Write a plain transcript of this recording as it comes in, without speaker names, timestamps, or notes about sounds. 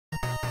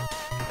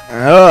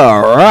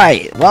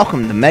Alright,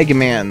 welcome to Mega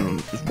Man,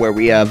 where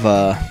we have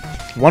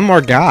one more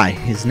guy.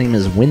 His name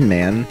is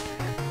Windman.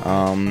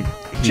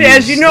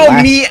 Chaz, you know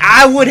me,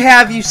 I would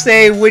have you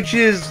say which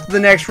is the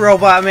next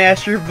Robot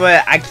Master,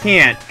 but I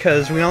can't,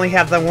 because we only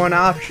have that one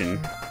option.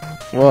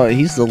 Well,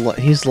 he's the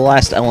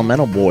last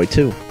Elemental Boy,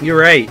 too. You're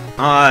right.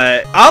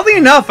 Oddly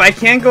enough, I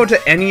can't go to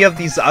any of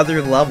these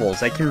other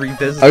levels. I can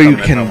revisit them you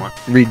if can I want.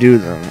 redo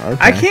them. Okay.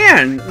 I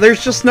can.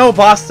 There's just no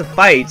boss to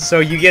fight,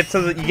 so you get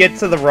to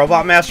the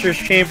Robot Master's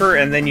chamber,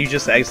 and then you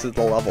just exit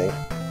the level.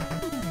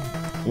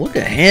 Look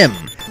at him.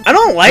 I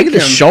don't like him. Look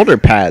at his shoulder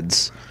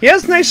pads. He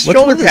has nice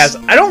shoulder pads.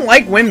 I don't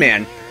like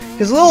Windman.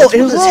 His little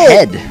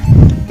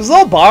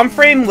bomb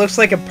frame looks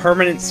like a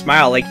permanent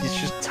smile, like he's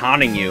just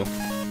taunting you.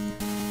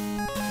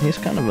 He's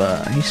kind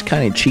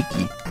of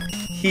cheeky.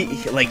 He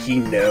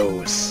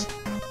knows.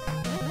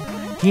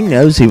 He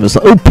knows he was.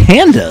 Oh,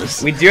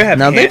 pandas. We do have.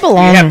 Now they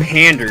belong. We have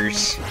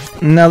panders.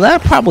 Now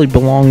that probably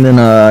belonged in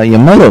a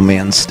Yamato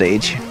Man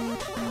stage.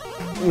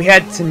 We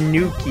had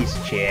Tanukis,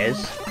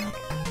 Chaz.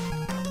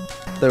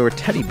 There were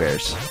teddy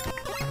bears.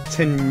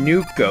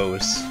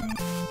 Tanukos.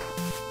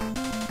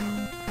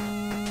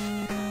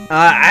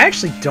 I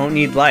actually don't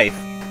need life.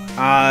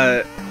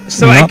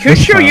 So I could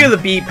show you the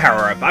B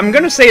power-up. I'm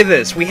gonna say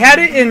this. We had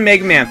it in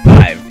Mega Man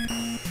 5.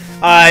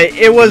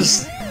 It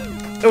was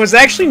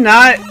actually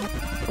not...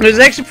 It was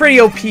actually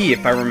pretty OP,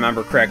 if I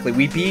remember correctly.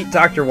 We beat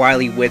Dr.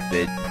 Wily with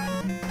it.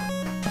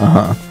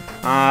 Uh-huh.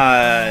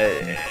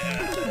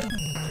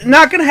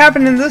 Not gonna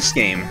happen in this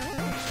game.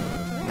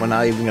 We're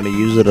not even gonna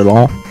use it at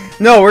all?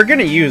 No, we're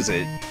gonna use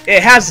it.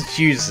 It has its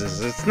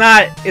uses. It's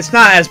not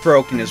as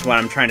broken as what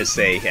I'm trying to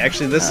say.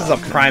 Actually, this is a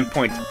prime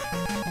point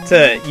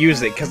to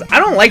use it, because I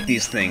don't like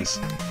these things.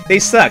 They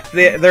suck.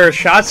 There are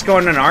shots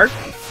going in arc.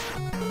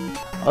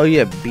 Oh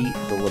yeah, beat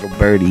the little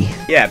birdie.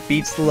 Yeah,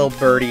 beats the little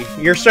birdie.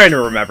 You're starting to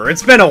remember.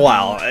 It's been a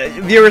while.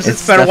 Viewers,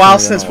 it's been a while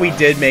since we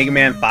did Mega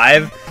Man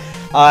 5.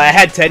 I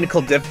had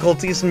technical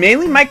difficulties.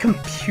 Mainly my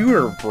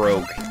computer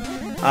broke.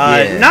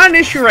 Yeah. Not an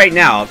issue right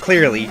now,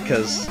 clearly,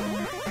 because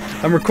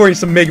I'm recording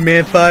some Mega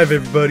Man 5,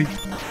 everybody.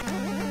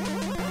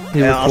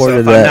 Also,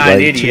 if I'm not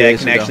an idiot,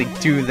 I can actually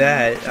do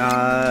that.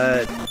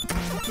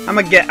 I'm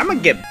gonna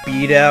get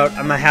beat out.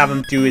 I'm gonna have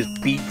him do his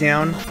beat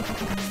down.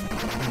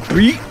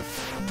 Beat.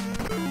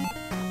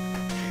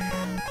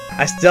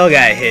 I still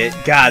got hit.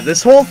 God,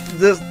 this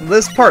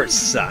part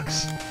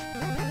sucks.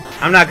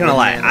 I'm not gonna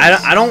lie.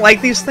 I don't like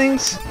these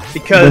things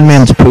because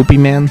Windman's Poopy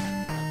Man.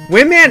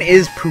 Windman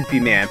is Poopy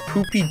Man.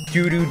 Poopy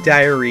doo-doo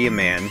diarrhea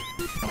man.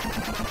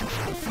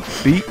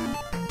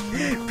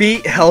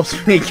 Beat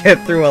helps me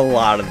get through a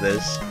lot of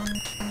this.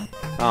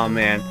 Oh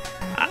man.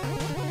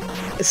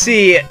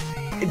 See,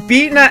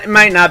 Beat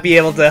might not be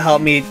able to help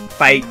me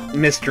fight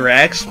Mr.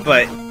 X,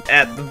 but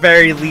at the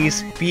very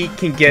least, Beat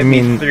can get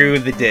me through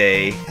the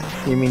day.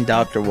 You mean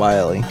Dr.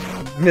 Wily?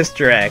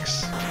 Mr.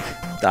 X.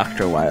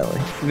 Dr. Wily.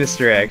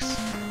 Mr. X.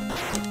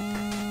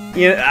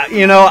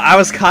 You know, I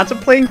was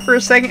contemplating for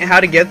a second how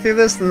to get through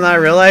this, and then I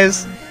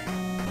realized...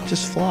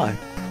 Just fly.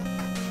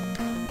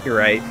 You're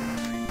right.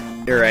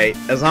 You're right.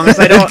 As long as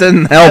I don't...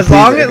 as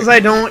long as I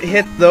don't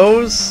hit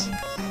those,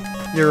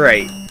 you're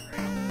right.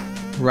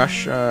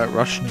 Rush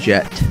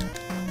Jet.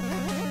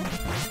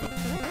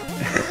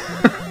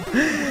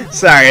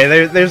 Sorry,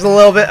 there's a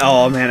little bit...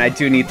 Oh, man, I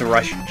do need the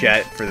Rush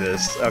Jet for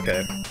this.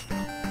 Okay.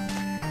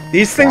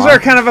 These things are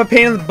kind of a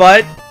pain in the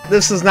butt.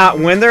 This is not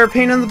when they're a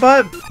pain in the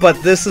butt,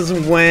 but this is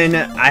when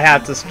I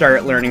have to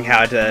start learning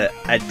how to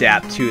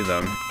adapt to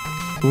them.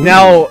 Ooh,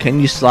 now...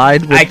 Can you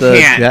slide with the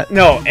jet?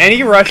 No,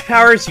 any Rush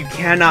powers, you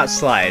cannot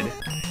slide.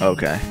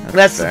 Okay.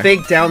 That's the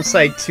big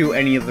downside to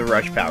any of the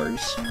Rush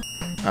powers.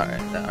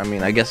 Alright, I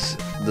mean, I guess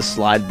the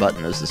slide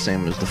button is the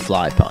same as the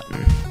fly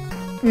button.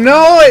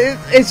 No,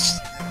 it's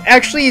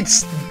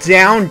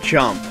down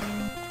jump.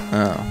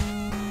 Oh.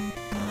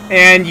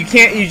 And you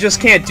just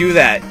can't do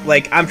that.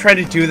 Like, I'm trying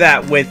to do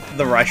that with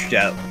the Rush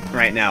Jet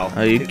right now.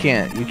 Oh, you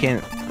can't.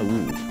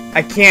 Ooh.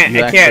 I can't.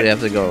 You actually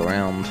have to go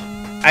around.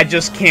 I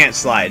just can't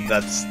slide.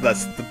 That's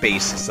the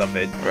basis of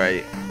it.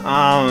 Right.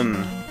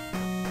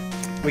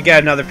 We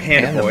got another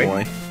Panda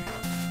Boy.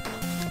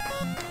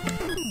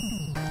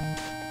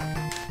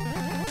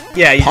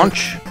 Yeah,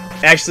 punch.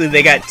 Actually,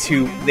 they got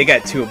two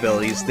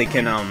abilities. They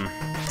can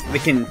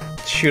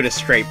shoot a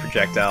straight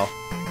projectile.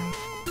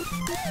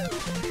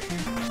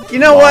 You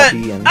know what?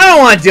 I don't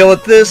want to deal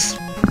with this.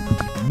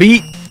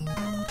 Beat,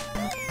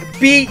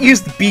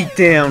 use the beat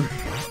down.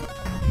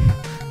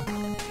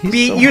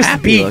 Use the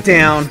beat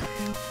down.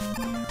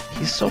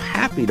 He's so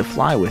happy to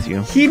fly with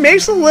you. He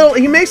makes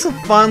a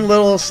fun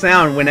little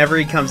sound whenever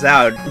he comes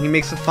out. He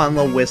makes a fun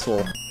little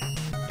whistle.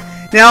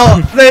 Now,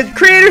 the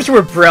creators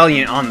were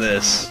brilliant on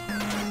this.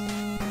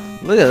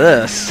 Look at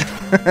this.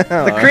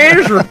 The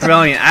creators were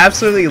brilliant. I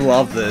absolutely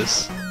love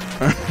this.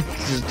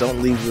 Just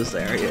don't leave this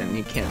area and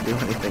you can't do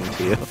anything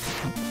to you.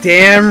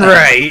 Damn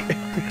right.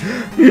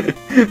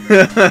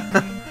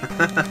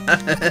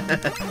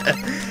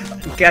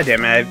 God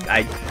damn it,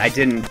 I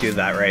didn't do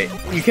that right.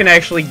 You can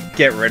actually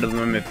get rid of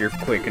them if you're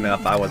quick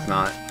enough. I was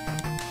not.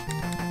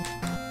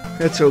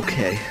 That's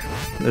okay.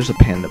 There's a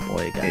panda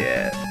boy again.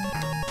 Yeah.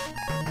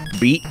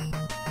 Beat.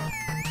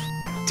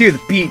 Dude,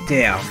 the beat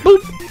down.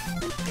 Boop.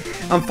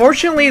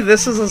 Unfortunately,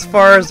 this is as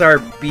far as our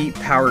beat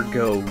power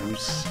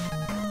goes.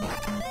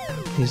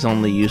 He's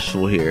only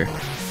useful here.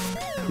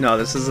 No,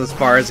 this is as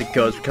far as it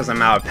goes because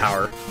I'm out of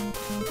power.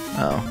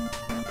 Oh.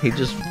 He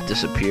just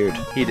disappeared.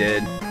 He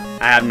did.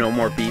 I have no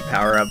more beat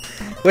power up.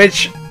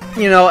 Which,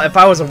 you know, if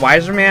I was a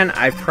wiser man,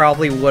 I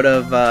probably would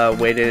have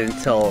waited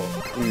until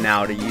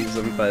now to use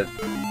them, but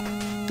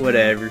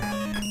whatever.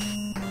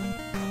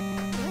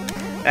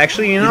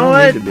 Actually, you know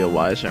what? You don't need to be a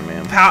wiser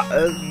man.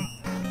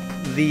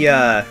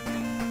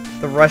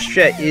 The rush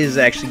jet is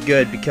actually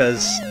good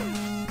because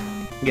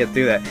get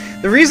through that.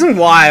 The reason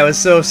why I was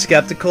so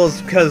skeptical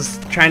is because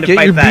trying to Get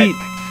fight your that. beat.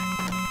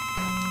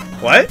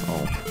 What?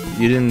 Oh,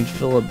 you didn't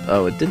fill a.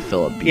 Oh, it did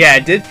fill a beat. Yeah,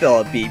 it did fill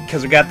a beat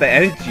because we got the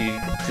energy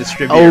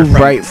distributor. Oh from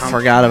right,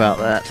 forgot about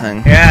that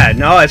thing. Yeah,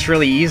 no, it's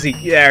really easy.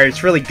 Yeah,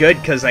 it's really good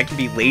because I can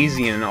be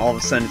lazy and all of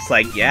a sudden it's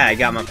like, yeah, I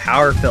got my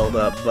power filled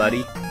up,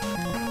 buddy.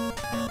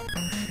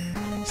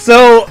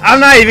 So I'm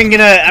not even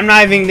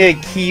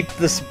gonna keep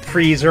the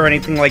surprise or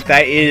anything like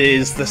that. It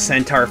is the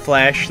Centaur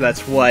Flash.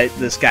 That's what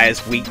this guy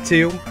is weak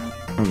to.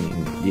 I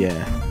mean,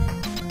 yeah.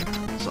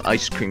 It's an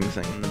ice cream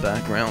thing in the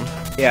background.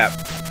 Yeah.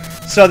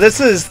 So this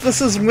is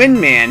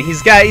Windman.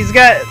 He's got.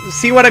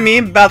 See what I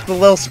mean about the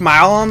little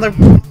smile on the.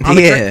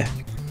 Yeah.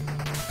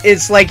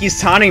 It's like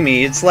he's taunting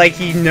me. It's like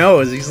he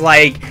knows. He's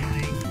like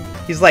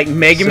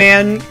Mega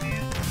Man.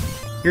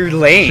 You're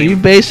lame. So you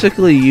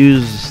basically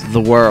use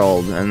the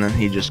world, and then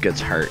he just gets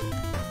hurt.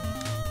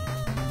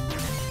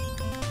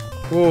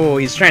 Ooh,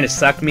 he's trying to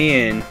suck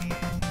me in.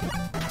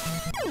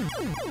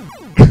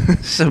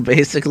 So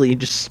basically, you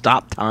just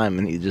stop time,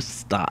 and he just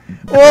stops.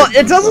 Well,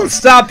 it doesn't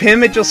stop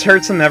him. It just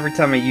hurts him every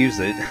time I use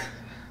it.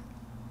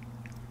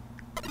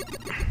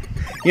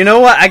 You know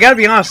what? I gotta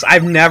be honest.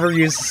 I've never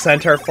used the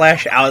Centaur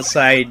Flash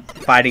outside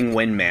fighting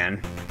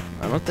Windman.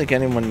 I don't think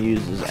anyone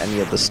uses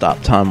any of the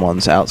stop time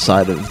ones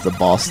outside of the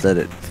boss that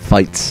it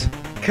fights.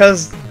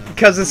 Cause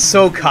it's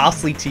so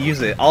costly to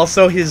use it.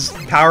 Also, his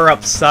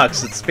power-up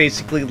sucks. It's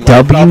basically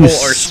Lead Bubble or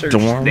Surge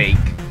Snake.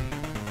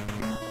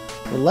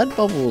 The Lead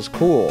Bubble was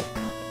cool.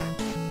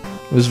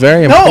 It was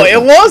very important. No, it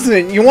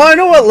wasn't! You wanna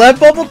know what Lead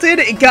Bubble did?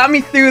 It got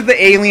me through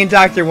the alien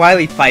Dr.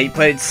 Wily fight,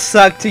 but it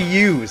sucked to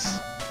use.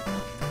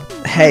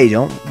 Hey,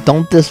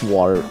 don't diss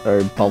Water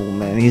or Bubble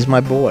Man. He's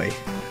my boy.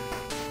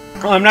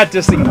 Oh, I'm not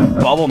dissing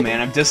Bubble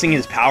Man, I'm dissing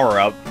his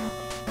power-up.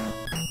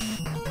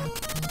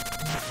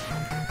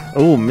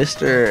 Oh,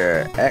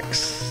 Mr.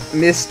 X.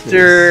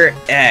 Mr.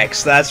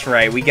 X, that's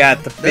right. We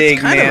got the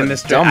big man,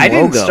 Mr. I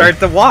didn't start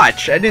the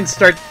watch. I didn't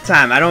start the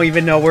time. I don't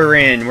even know we're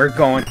in. We're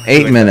going.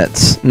 8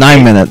 minutes.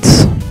 9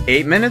 minutes.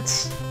 8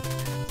 minutes?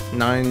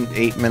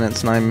 8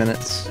 minutes, 9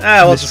 minutes.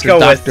 We'll just go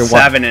with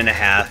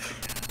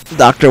 7.5.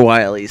 Dr.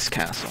 Wily's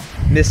castle.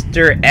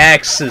 Mr.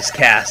 X's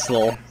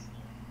castle.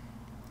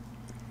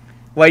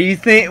 Why you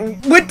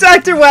think? Would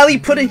Dr. Wily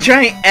put a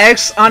giant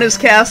X on his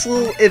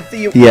castle if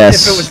it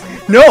was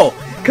no?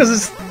 Because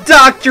it's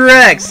Dr.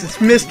 X. It's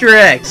Mr.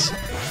 X.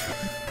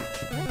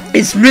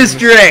 It's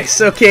Mr. X.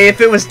 Okay,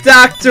 if it was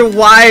Dr.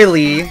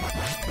 Wily,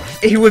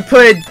 he would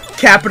put a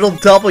capital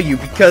W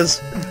because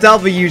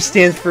W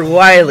stands for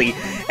Wily.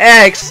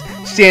 X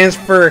stands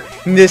for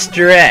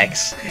Mr.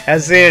 X,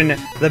 as in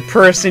the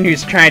person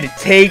who's trying to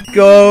take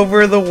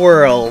over the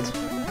world.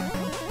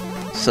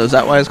 So is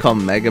that why it's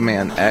called Mega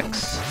Man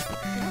X?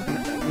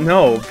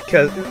 No,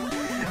 because...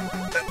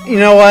 You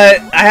know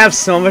what? I have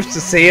so much to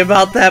say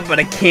about that, but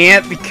I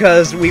can't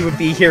because we would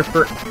be here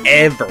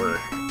forever.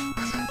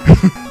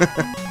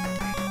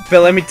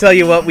 But let me tell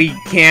you what we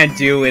can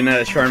do in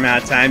a short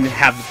amount of time.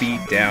 Have the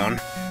beat down.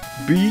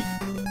 Beat?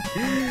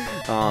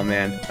 Oh,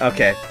 man.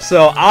 Okay,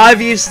 so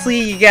obviously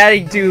you gotta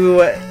do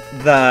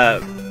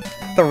the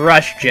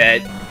rush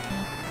jet.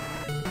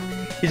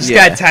 You just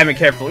gotta time it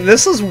carefully.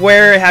 This is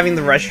where having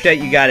the rush jet,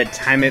 you gotta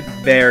time it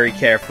very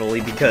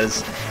carefully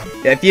because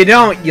if you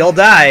don't, you'll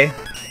die.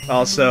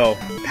 Also,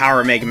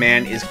 Power Mega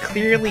Man is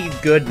clearly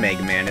good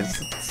Mega Man.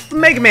 It's the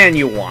Mega Man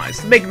you want.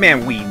 It's the Mega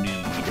Man we need.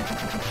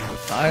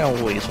 I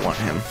always want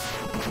him.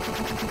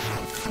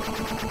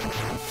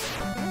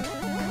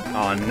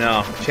 Oh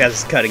no, Chaz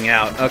is cutting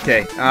out.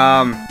 Okay,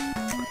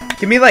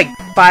 give me like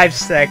 5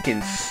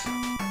 seconds.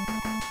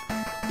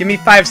 Give me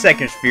 5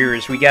 seconds,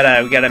 viewers. We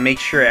gotta make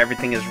sure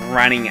everything is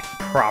running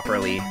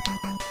properly.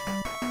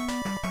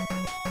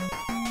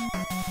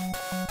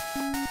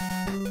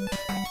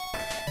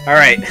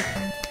 Alright.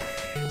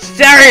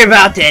 Sorry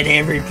about that,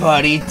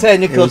 everybody.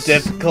 Technical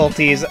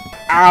difficulties.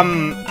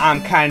 I'm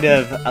kind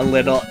of a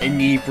little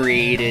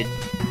inebriated.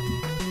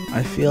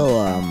 I feel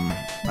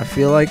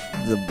like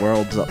the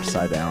world's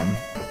upside down.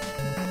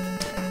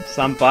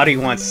 Somebody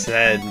once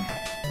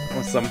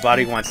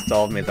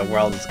told me the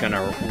world is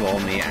gonna roll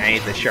me. I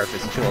ain't the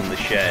sharpest tool in the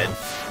shed.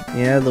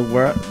 Yeah,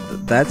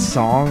 that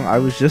song, I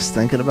was just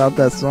thinking about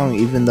that song,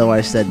 even though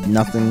I said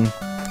nothing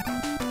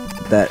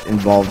that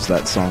involves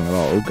that song at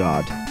all. Oh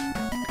god.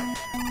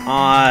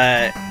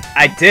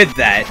 I did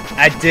that.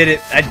 I did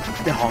it.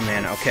 Oh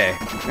man, okay.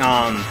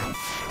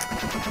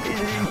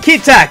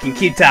 Keep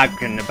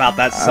talking about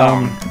that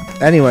song.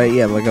 Anyway,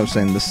 yeah, like I was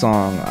saying, the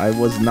song, I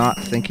was not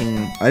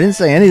thinking, I didn't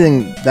say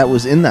anything that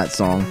was in that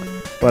song,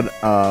 but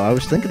I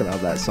was thinking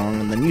about that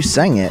song, and then you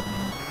sang it,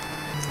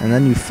 and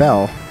then you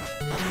fell.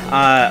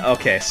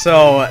 Okay,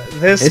 so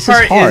this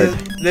part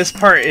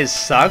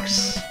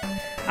sucks.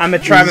 I'm gonna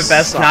try my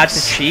best not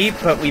to cheat,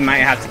 but we might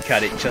have to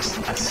cut it just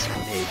a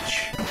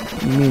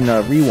smidge. You mean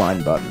a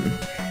rewind button?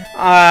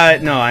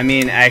 No, I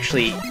mean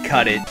actually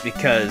cut it,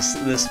 because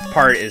this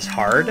part is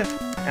hard.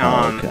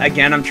 Okay.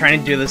 Again, I'm trying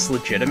to do this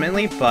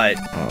legitimately, but...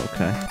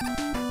 Okay.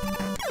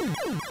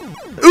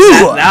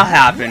 That'll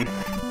happen.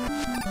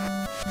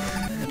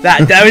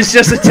 That was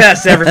just a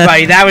test,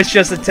 everybody. That was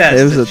just a test.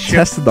 It was a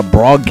test of the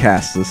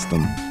broadcast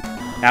system.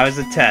 That was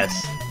a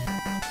test.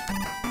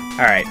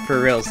 Alright,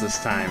 for reals this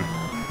time.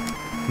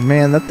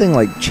 Man, that thing,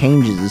 like,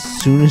 changes as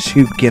soon as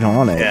you get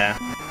on it. Yeah.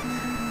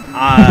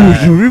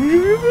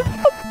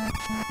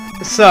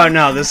 So,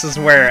 no, this is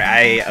where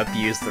I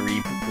abuse the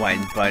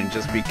rewind button,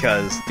 just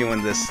because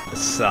doing this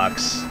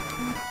sucks.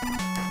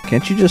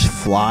 Can't you just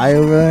fly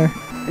over there?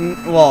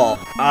 Well,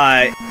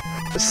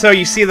 so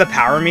you see the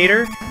power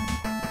meter?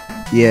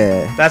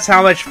 Yeah. That's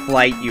how much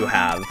flight you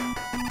have.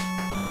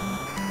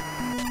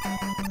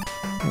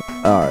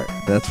 Alright,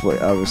 that's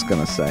what I was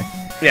gonna say.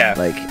 Yeah.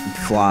 Like,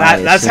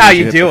 fly. That's how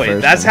you do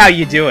it. That's how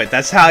you do it.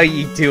 That's how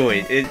you do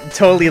it. It's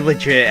totally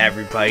legit,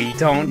 everybody.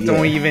 Don't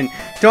even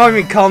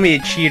call me a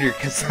cheater,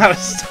 because that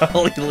was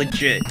totally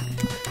legit.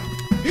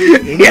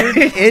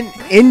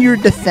 In your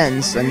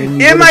defense, I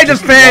mean, in my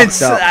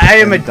defense, I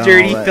am a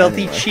dirty,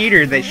 filthy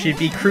cheater that should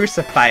be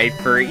crucified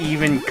for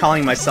even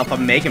calling myself a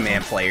Mega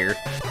Man player.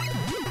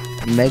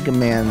 Mega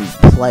Man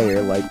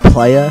player, like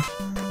playa,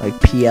 like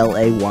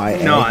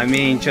P-L-A-Y-A. No, I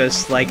mean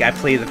just like I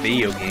play the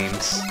video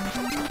games.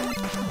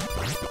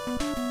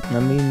 I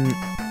mean,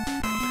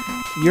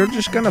 you're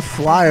just gonna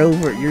fly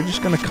over. You're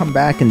just gonna come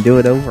back and do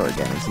it over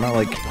again. It's not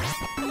like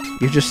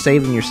you're just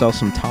saving yourself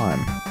some time.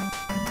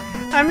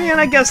 I mean,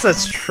 I guess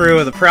that's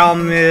true. The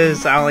problem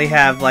is I only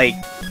have like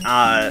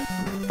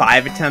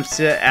 5 attempts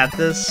at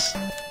this.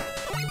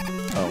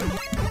 Oh.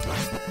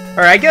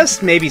 Or I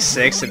guess maybe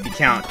 6 if you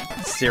count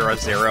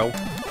 0-0,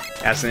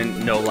 as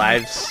in no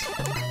lives,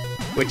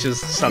 which is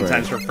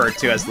sometimes referred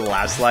to as the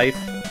last life.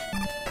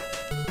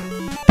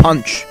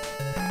 Punch.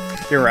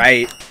 You're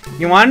right.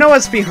 You wanna know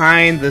what's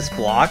behind this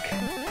block?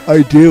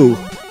 I do.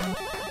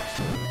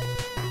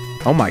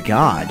 Oh my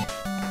god.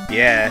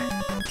 Yeah.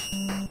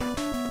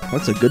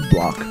 That's a good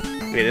block.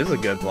 It is a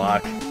good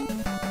block.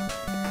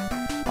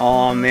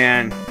 Oh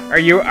man. Are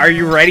you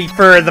ready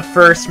for the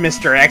first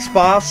Mr. X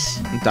boss?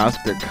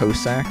 Dr.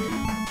 Cossack?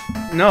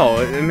 No,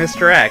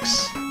 Mr.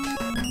 X.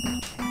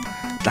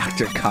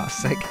 Dr.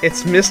 Cossack?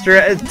 It's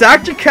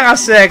Dr.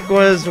 Cossack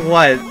was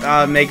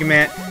what? Mega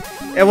Man.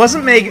 It was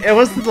Mega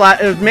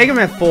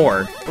Man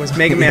 4. It was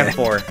Mega Man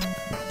 4.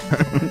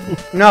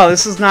 No,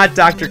 this is not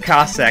Dr.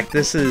 Cossack.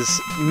 This is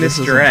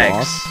Mr. X.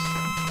 Boss?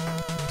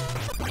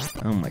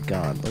 Oh my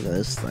god, look at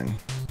this thing.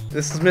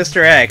 This is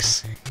Mr.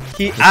 X.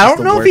 I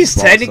don't know if he's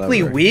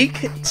technically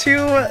weak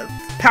to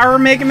Power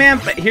Mega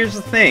Man, but here's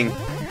the thing.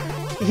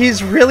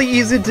 He's really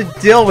easy to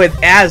deal with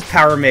as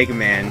Power Mega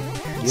Man.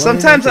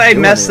 Sometimes I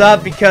mess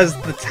up because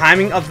the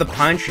timing of the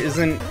punch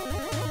isn't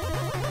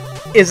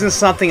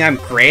something I'm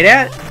great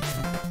at.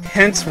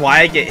 Hence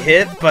why I get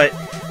hit, but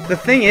the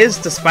thing is,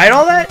 despite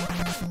all that,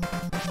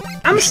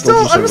 I'm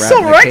still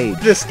right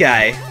this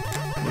guy.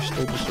 You're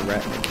still just a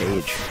rat in a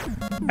cage.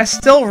 I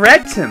still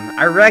wrecked him.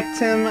 I wrecked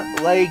him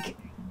like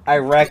I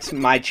wrecked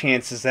my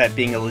chances at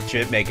being a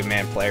legit Mega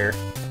Man player.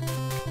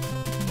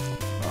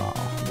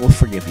 Oh, we'll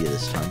forgive you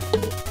this time.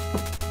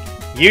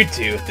 You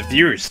do, the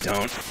viewers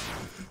don't.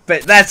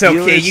 But that's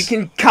okay, you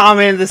can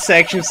comment in the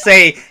section,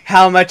 say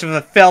how much of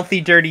a filthy,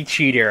 dirty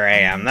cheater I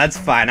am. That's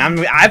fine,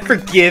 I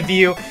forgive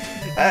you.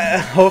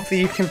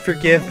 Hopefully you can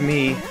forgive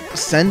me.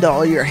 Send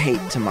all your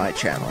hate to my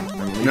channel.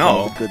 And leave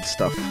all the good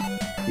stuff.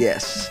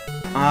 Yes.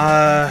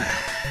 How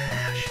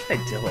should I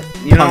do it?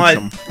 You know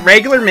what?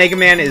 Regular Mega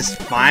Man is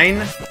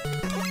fine.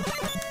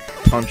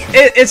 Punch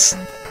him.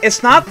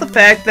 It's not the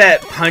fact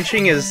that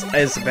punching is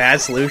a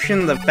bad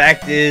solution. The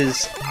fact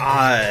is,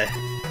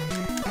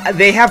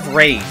 they have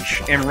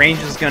range, and range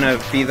is gonna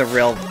be the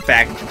real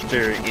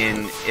factor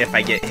in if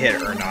I get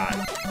hit or not.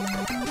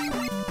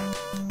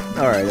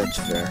 Alright, that's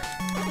fair.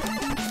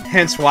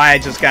 Hence why I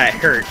just got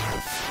hurt.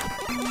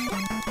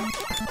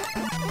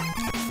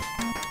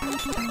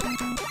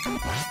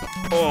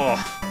 Oh.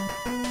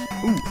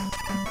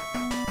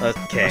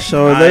 Okay.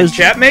 So those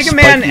Jet Mega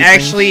Man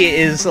actually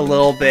is a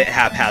little bit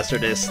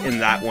haphazardous in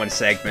that one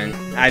segment.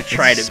 I've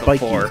tried it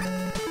before.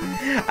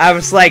 I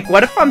was like,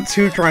 what if I'm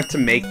too drunk to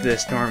make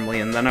this normally?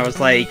 And then I was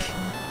like,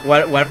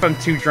 what if I'm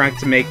too drunk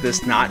to make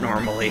this not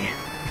normally?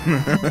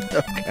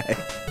 Okay.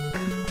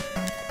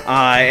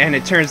 And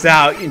it turns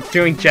out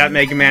doing Jet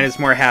Mega Man is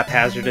more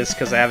haphazardous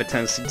because I have a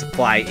tendency to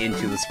fly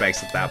into the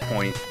spikes at that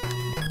point.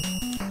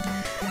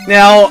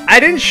 Now, I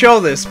didn't show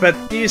this, but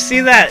do you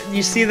see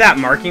that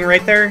marking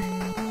right there?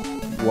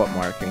 What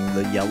marking?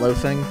 The yellow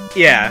thing?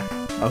 Yeah.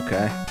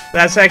 Okay.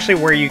 That's actually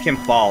where you can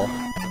fall.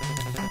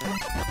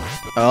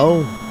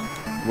 Oh.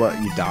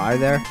 What, you die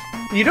there?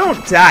 You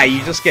don't die,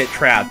 you just get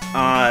trapped.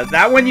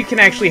 That one you can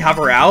actually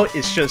hover out,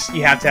 it's just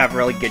you have to have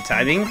really good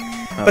timing.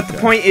 Okay. But the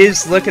point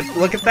is, look at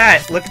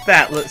that, look at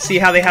that. See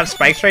how they have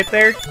spikes right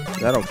there?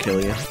 That'll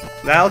kill you.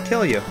 That'll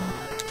kill you.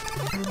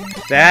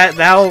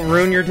 That'll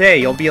ruin your day.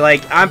 You'll be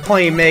like, I'm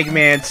playing Mega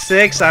Man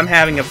 6, I'm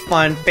having a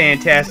fun,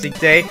 fantastic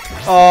day.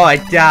 Oh, I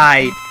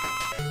died.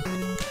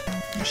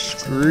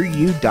 Screw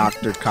you,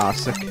 Dr.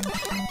 Cossack.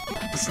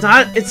 It's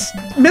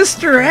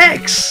Mr.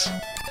 X!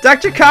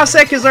 Dr.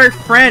 Cossack is our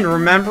friend,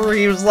 remember?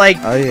 He was like...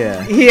 Oh,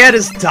 yeah. He had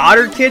his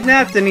daughter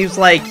kidnapped, and he's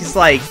like,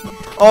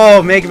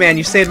 oh, Mega Man,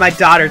 you saved my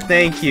daughter,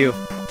 thank you.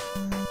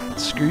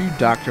 Screw you,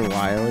 Dr.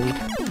 Wily.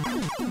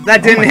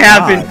 That didn't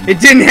happen. God. It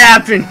didn't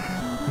happen.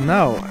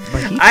 No,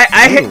 but he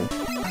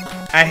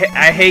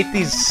I hate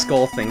these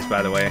skull things,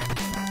 by the way.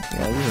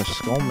 Yeah, these are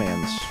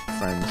Skullman's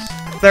friends.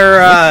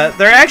 They're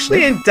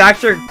actually in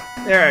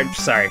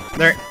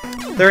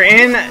They're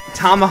in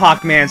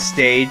Tomahawk Man's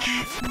stage.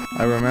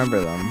 I remember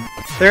them.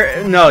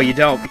 No, you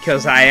don't,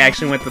 because I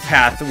actually went the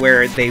path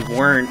where they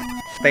weren't.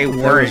 There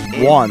was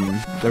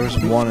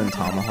one in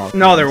Tomahawk.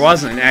 No, there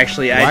wasn't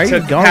actually. Why are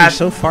you going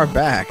so far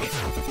back?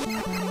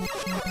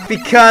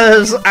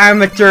 Because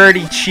I'm a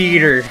dirty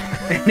cheater,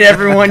 and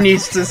everyone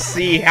needs to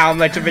see how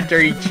much of a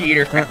dirty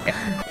cheater I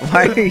am.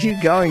 Why are you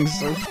going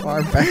so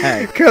far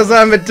back? Because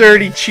I'm a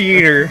dirty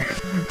cheater.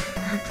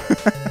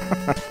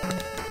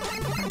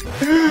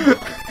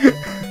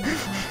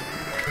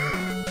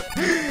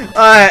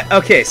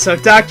 Okay, so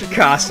Dr.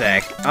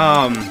 Cossack,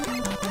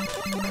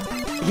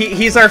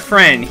 he's our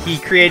friend. He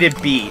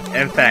created Beat.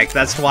 In fact,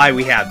 that's why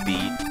we have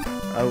Beat.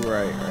 Oh,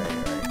 right.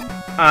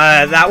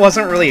 That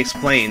wasn't really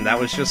explained. That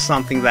was just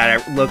something that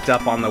I looked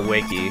up on the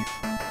wiki.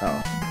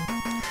 Oh.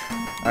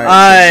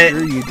 Alright, so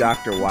screw you,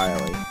 Dr.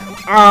 Wily.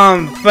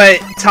 But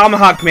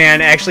Tomahawk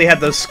Man actually had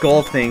those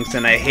skull things,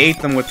 and I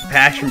hate them with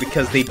passion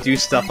because they do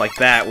stuff like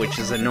that, which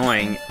is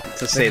annoying,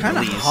 to say the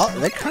least.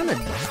 They kind of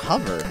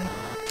hover.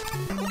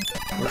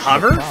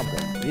 Hover?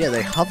 Yeah,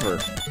 they hover.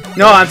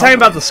 No, I'm talking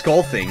about the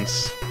skull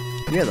things.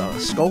 Yeah, the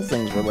skull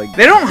things were like...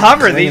 They don't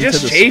hover, they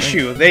just chase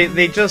you.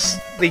 They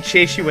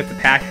chase you with the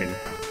passion.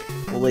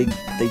 Well,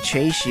 they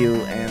chase you,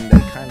 and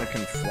they kind of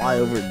can fly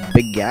over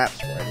big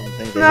gaps where I don't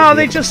think they No,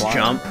 they just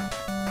jump.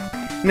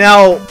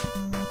 Now,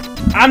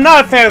 I'm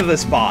not a fan of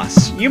this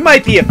boss. You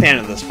might be a fan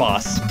of this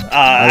boss.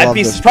 I'd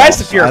be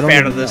surprised if you're a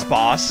fan of this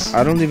boss.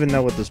 I don't even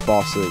know what this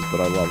boss is, but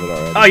I love it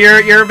already. Oh,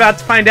 you're about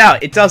to find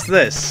out. It does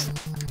this.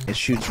 It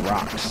shoots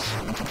rocks.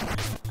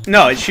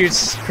 No, it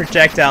shoots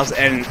projectiles,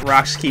 and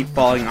rocks keep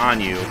falling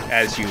on you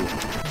as you...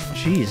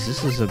 Jeez,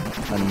 this is an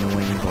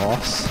annoying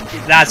boss.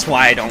 That's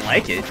why I don't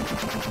like it.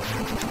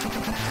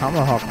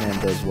 Tomahawk Man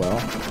does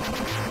well.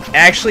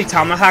 Actually,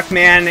 Tomahawk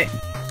Man,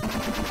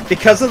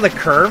 because of the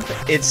curve,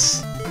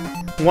 it's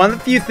one of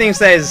the few things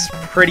that is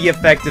pretty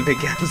effective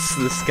against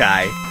this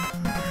guy.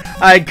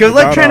 Good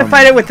luck trying to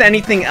fight it with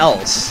anything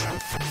else.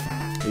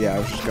 Yeah, I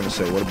was just gonna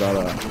say, what about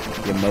a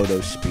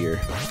Yamoto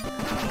Spear?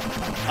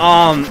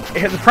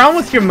 The problem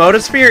with Yamoto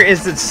Spear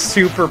is it's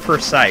super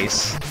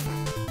precise.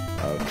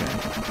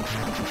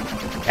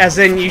 Okay. As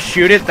in, you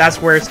shoot it, that's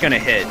where it's gonna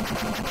hit.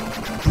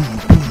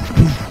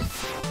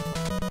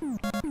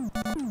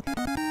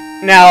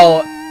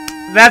 Now,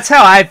 that's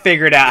how I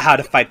figured out how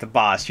to fight the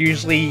boss.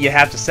 Usually, you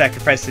have to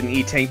sacrifice an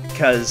E-Tank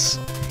because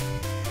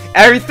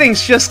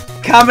everything's just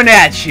coming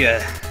at you.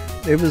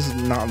 It was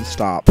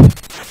non-stop.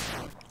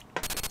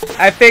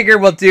 I figure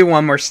we'll do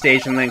one more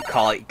stage and then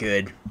call it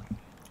good.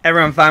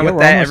 Everyone fine with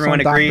that?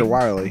 Everyone agree? Dr.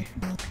 Wily.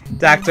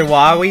 Dr.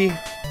 Wily?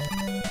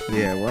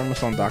 Yeah, we're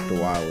almost on Dr.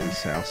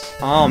 Wily's house.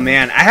 Oh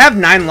man, I have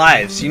 9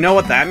 lives. You know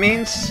what that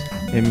means?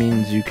 It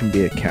means you can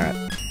be a cat.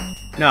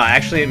 No,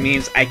 actually it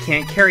means I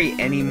can't carry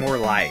any more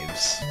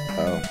lives.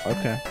 Oh,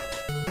 okay.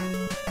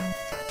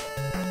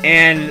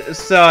 And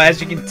so,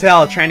 as you can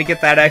tell, trying to get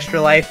that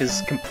extra life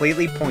is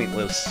completely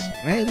pointless.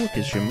 Hey, look,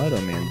 it's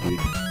Yamoto Man, dude.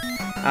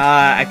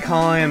 I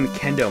call him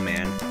Kendo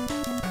Man.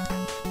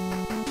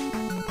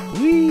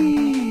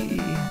 Whee!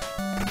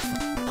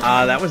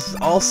 That was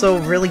also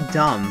really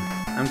dumb.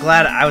 I'm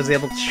glad I was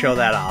able to show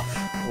that off.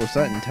 Was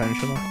that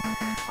intentional?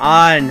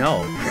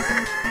 No.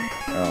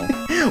 Oh.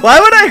 Why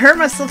would I hurt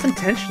myself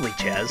intentionally,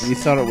 Chaz? You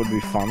thought it would be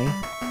funny?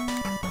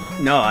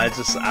 No, I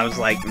was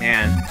like,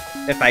 man,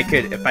 if I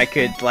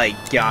could, like,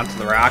 get onto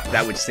the rock,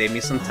 that would save me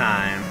some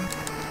time.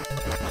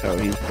 Oh,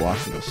 he's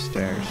blocking the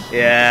stairs.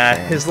 Yeah,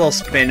 his little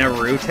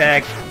spinaroo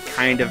tech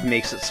kind of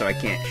makes it so I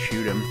can't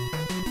shoot him.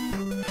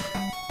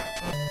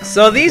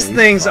 So these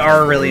things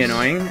are really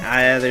annoying.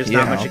 There's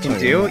not much you can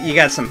do. You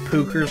got some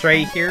pookers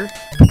right here.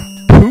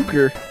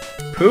 Pooker?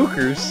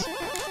 Pookers?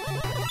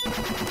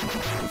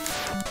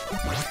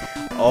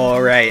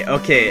 Alright,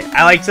 okay.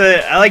 I like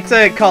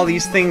to call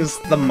these things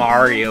the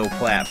Mario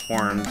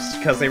platforms,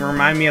 because they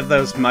remind me of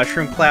those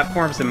mushroom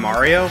platforms in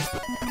Mario.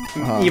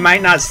 You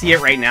might not see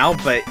it right now,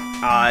 but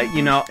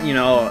you know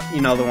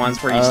the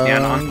ones where you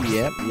stand on.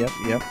 Yep,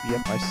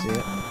 I see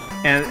it.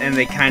 and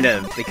they kind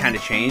of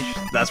change.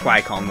 That's why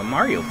I call them the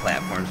Mario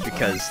platforms,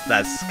 because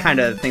that's kind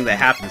of the thing that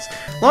happens.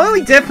 The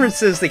only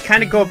difference is they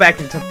kind of go back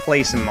into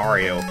place in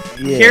Mario.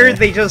 Yeah. Here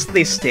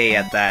they stay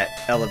at that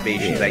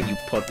elevation that you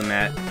put them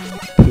at.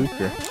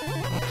 Pooker.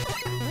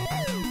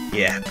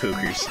 Yeah,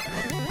 pookers.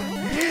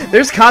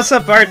 There's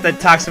concept art that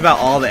talks about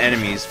all the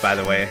enemies, by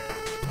the way.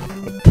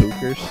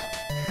 Pookers?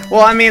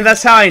 Well, I mean,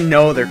 that's how I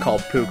know they're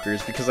called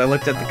pookers, because I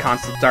looked at the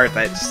concept art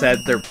that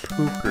said they're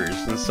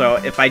pookers, and so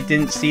if I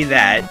didn't see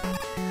that,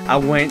 I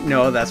wouldn't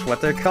know that's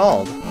what they're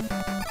called.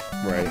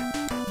 Right.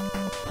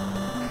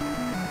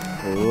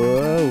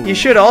 Whoa. You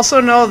should also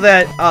know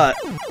that,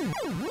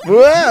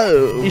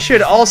 Whoa! you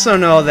should also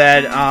know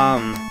that,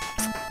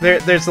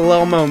 there's a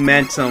little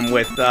momentum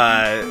with,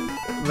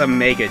 the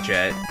Mega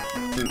Jet.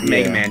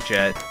 Mega Man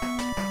Jet.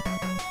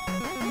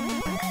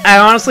 I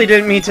honestly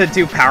didn't mean to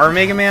do Power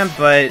Mega Man,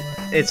 but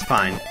it's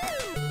fine.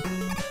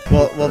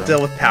 We'll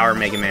deal with Power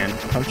Mega Man.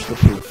 Punch the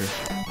pooker.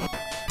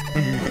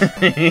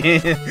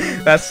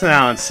 That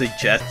sounds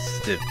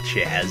suggestive,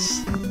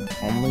 Chaz.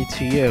 Only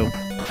to you.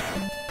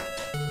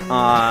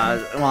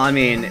 Well, I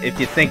mean, if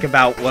you think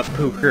about what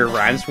pooker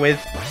rhymes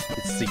with,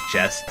 it's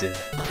suggestive.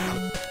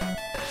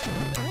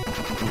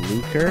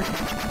 Luker?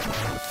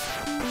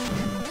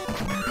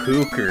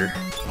 Hooker.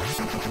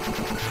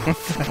 What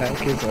the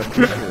heck is a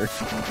hooker?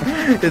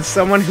 It's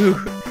someone who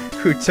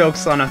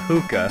tokes on a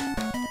hookah.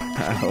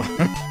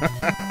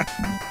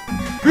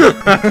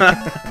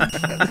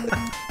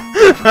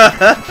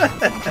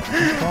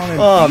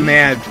 Oh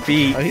man,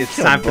 beat. It's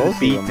time for the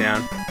beat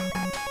down.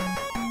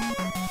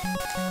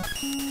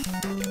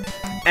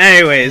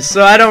 Anyways,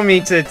 so I don't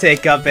mean to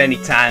take up any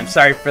time.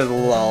 Sorry for the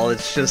lull.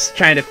 It's just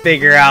trying to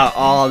figure out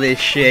all this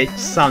shit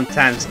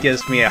sometimes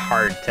gives me a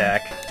heart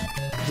attack.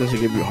 Does it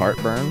give you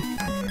heartburn?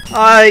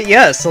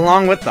 Yes,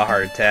 along with the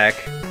heart attack.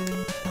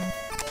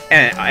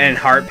 And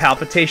heart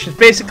palpitations.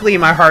 Basically,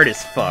 my heart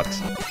is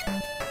fucked.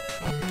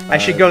 I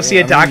should go see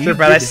a doctor,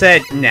 but I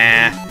said,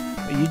 nah.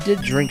 You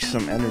did drink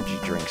some energy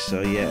drinks,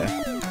 so yeah.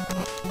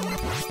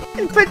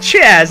 But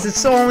Chaz,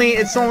 it's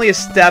only a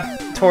step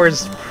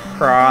towards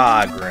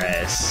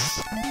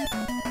progress.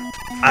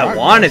 I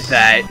wanted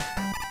that.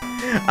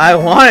 I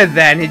wanted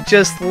that, and it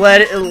just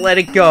let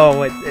it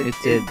go. It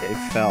did.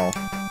 It fell.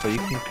 But you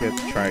can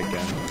try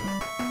again.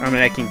 I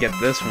mean, I can get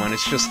this one.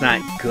 It's just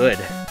not good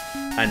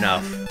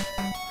enough.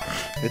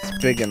 It's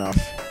big enough.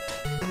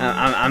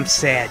 I'm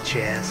sad,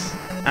 Chaz.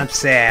 I'm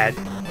sad.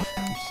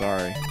 I'm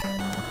sorry.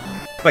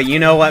 But you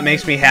know what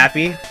makes me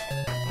happy?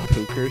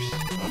 Pookers?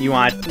 You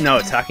want...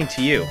 No, talking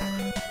to you.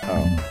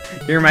 Oh.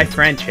 You're my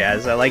friend,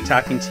 Chaz. I like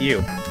talking to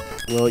you.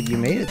 Well, you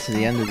made it to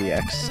the end of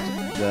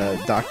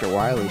the Dr.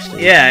 Wily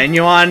stage. Yeah, and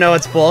you wanna know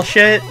what's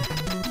bullshit?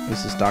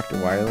 This is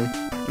Dr. Wily?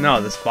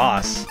 No, this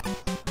boss.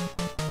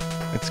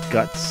 It's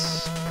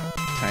Guts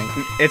Tank.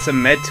 It's a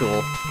med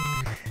tool.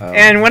 Oh.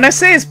 And when I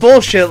say it's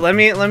bullshit, let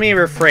me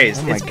rephrase.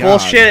 Oh my it's God.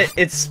 bullshit.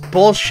 It's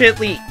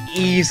bullshitly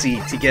easy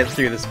to get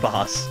through this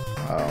boss.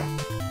 Oh.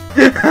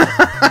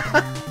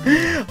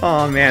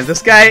 Oh man,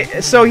 this guy.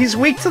 So he's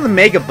weak to the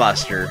Mega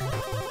Buster.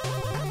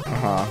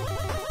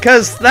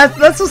 Cause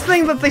that's the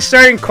thing that they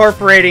started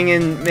incorporating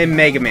in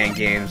Mega Man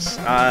games.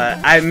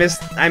 I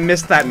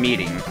missed that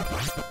meeting.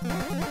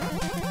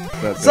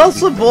 It's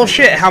also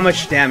bullshit how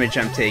much damage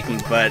I'm taking,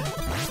 but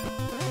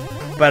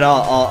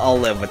I'll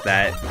live with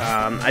that.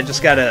 I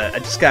just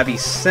gotta be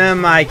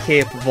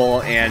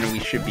semi-capable, and we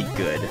should be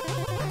good.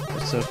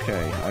 It's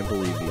okay. I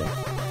believe you.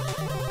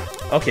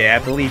 Okay, I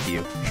believe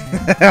you.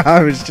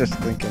 I was just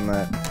thinking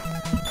that.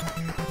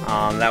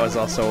 That was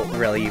also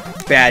really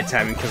bad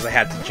timing because I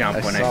had to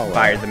jump when I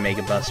fired the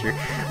Mega Buster.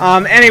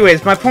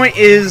 Anyways, my point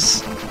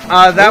is,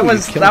 that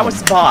was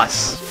the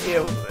boss.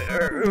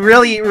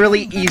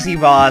 Really easy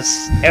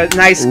boss. A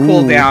nice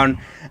cooldown.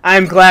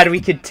 I'm glad we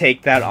could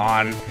take that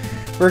on.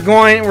 We're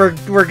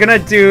gonna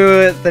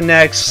do the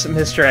next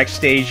Mr. X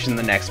stage in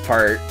the next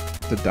part.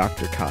 The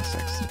Dr.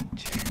 Cossack stage.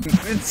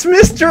 It's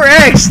Mr.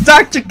 X!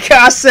 Dr.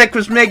 Cossack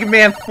was Mega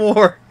Man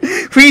 4.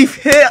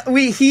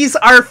 He's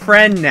our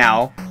friend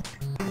now.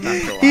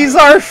 He's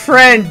our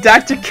friend.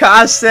 Dr.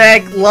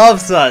 Cossack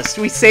loves us.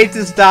 We saved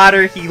his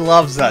daughter. He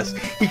loves us.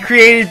 He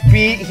created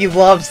Beat. He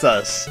loves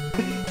us.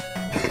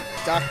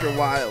 Dr.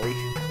 Wily.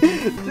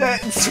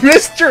 It's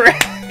Mr.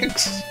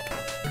 X.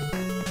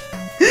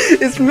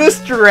 It's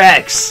Mr.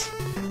 X.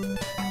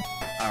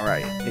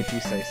 Alright, if you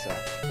say so.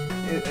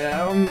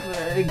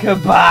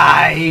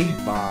 Goodbye.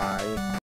 Bye.